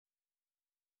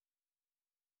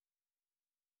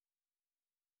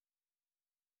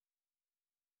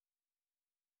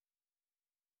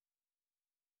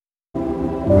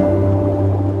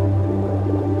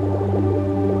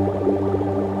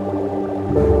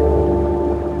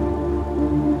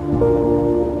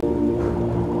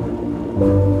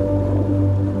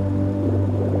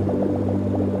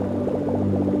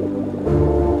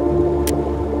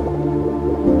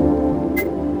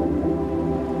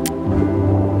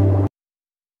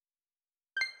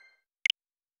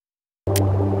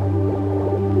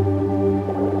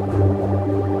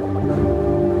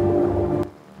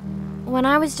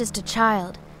was just a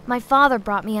child, my father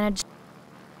brought me in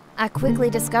I quickly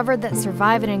discovered that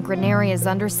surviving in Granaria's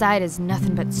underside is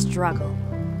nothing but struggle.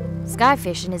 Sky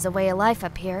fishing is a way of life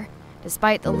up here,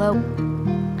 despite the low...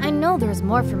 I know there's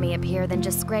more for me up here than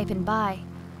just scraping by.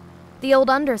 The old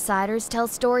undersiders tell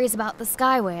stories about the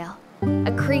sky whale,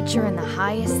 a creature in the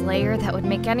highest layer that would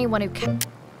make anyone who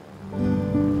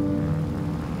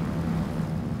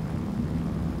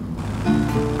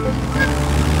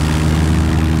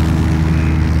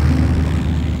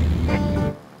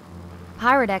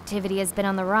Pirate activity has been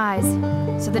on the rise,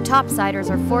 so the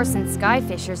topsiders are forcing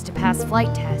skyfishers to pass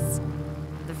flight tests.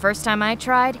 The first time I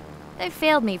tried, they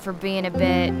failed me for being a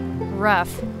bit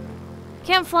rough.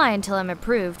 Can't fly until I'm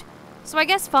approved, so I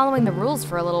guess following the rules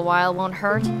for a little while won't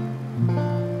hurt.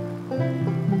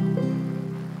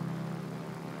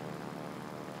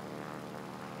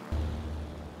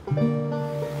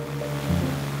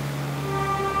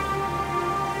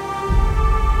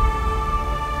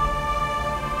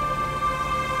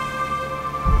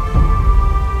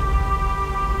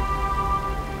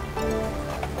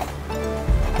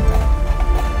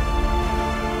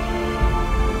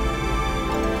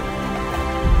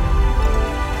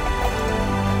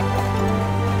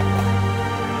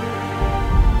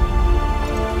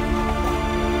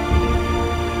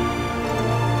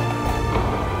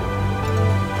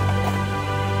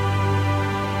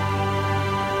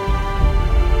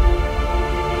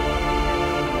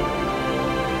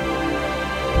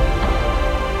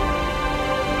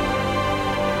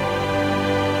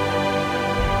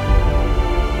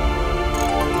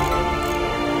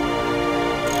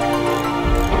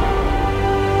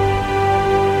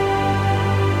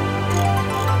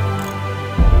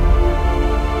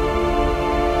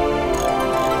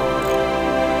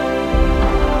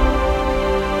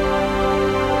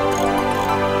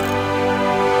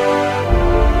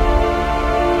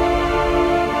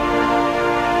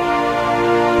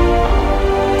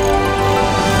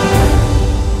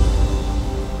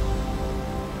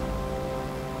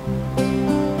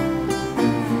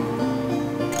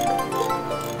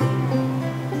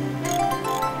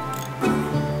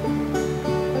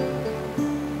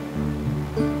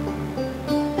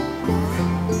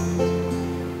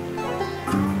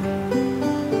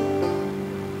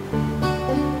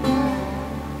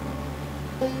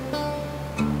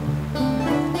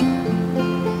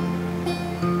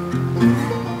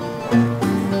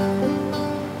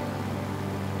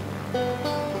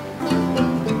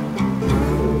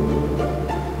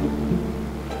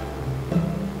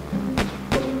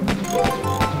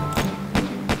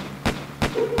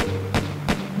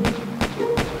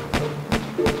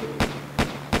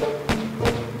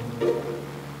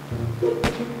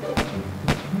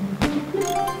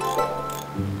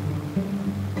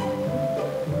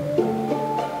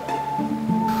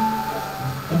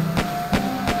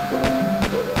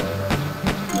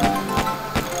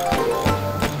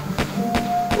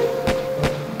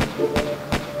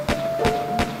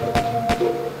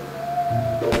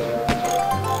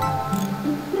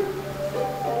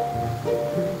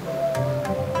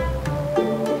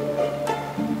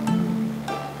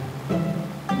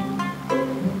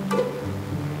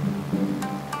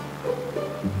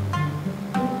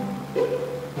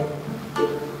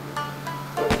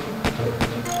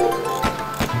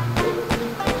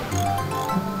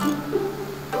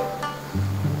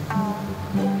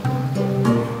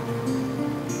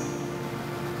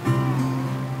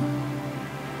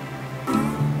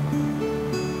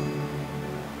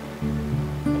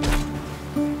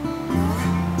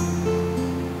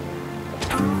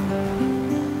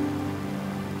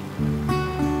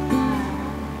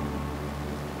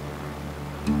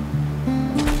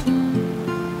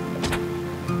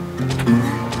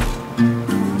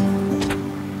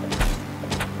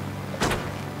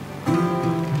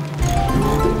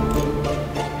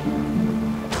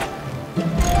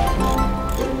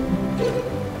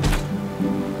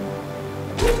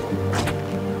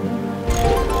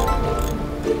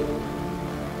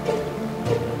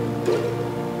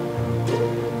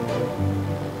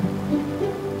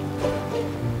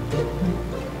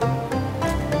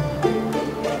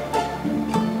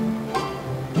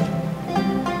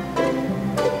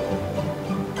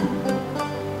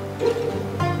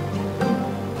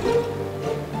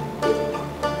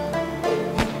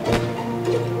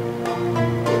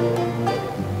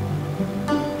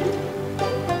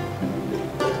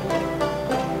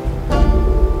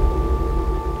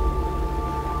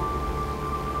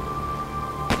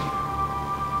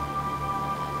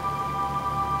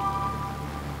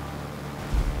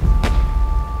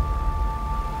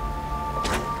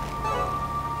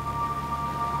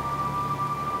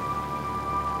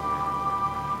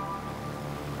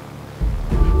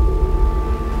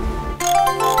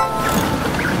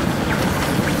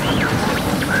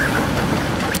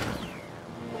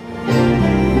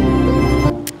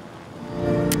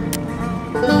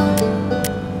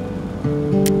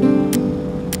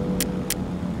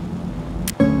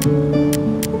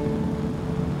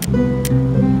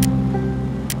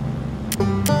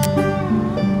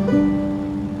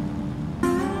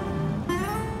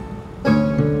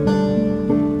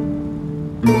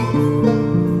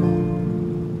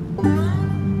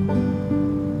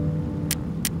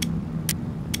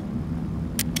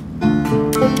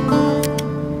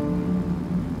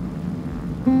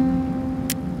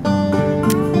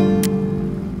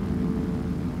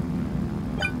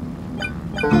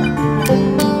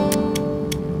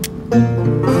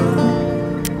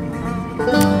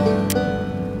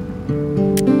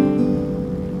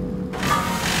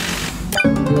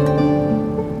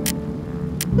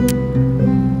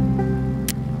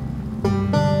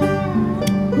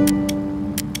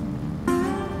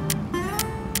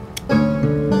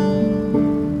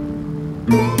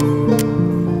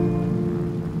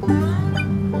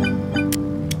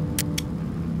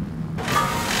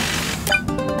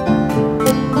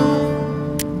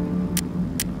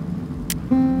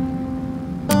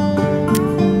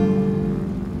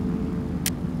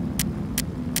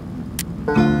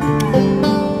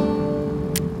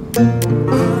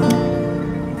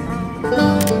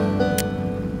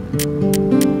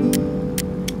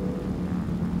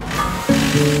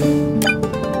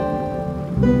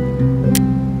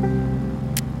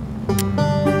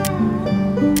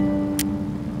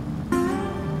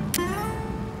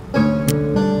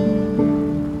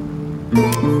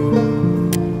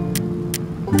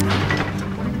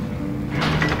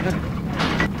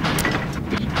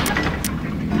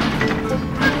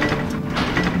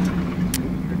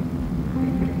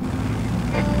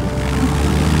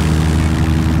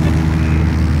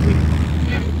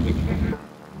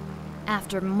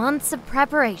 After months of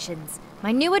preparations,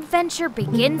 my new adventure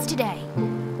begins today.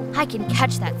 I can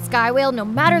catch that sky whale no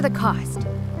matter the cost.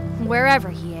 Wherever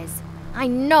he is, I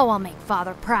know I'll make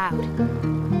Father proud.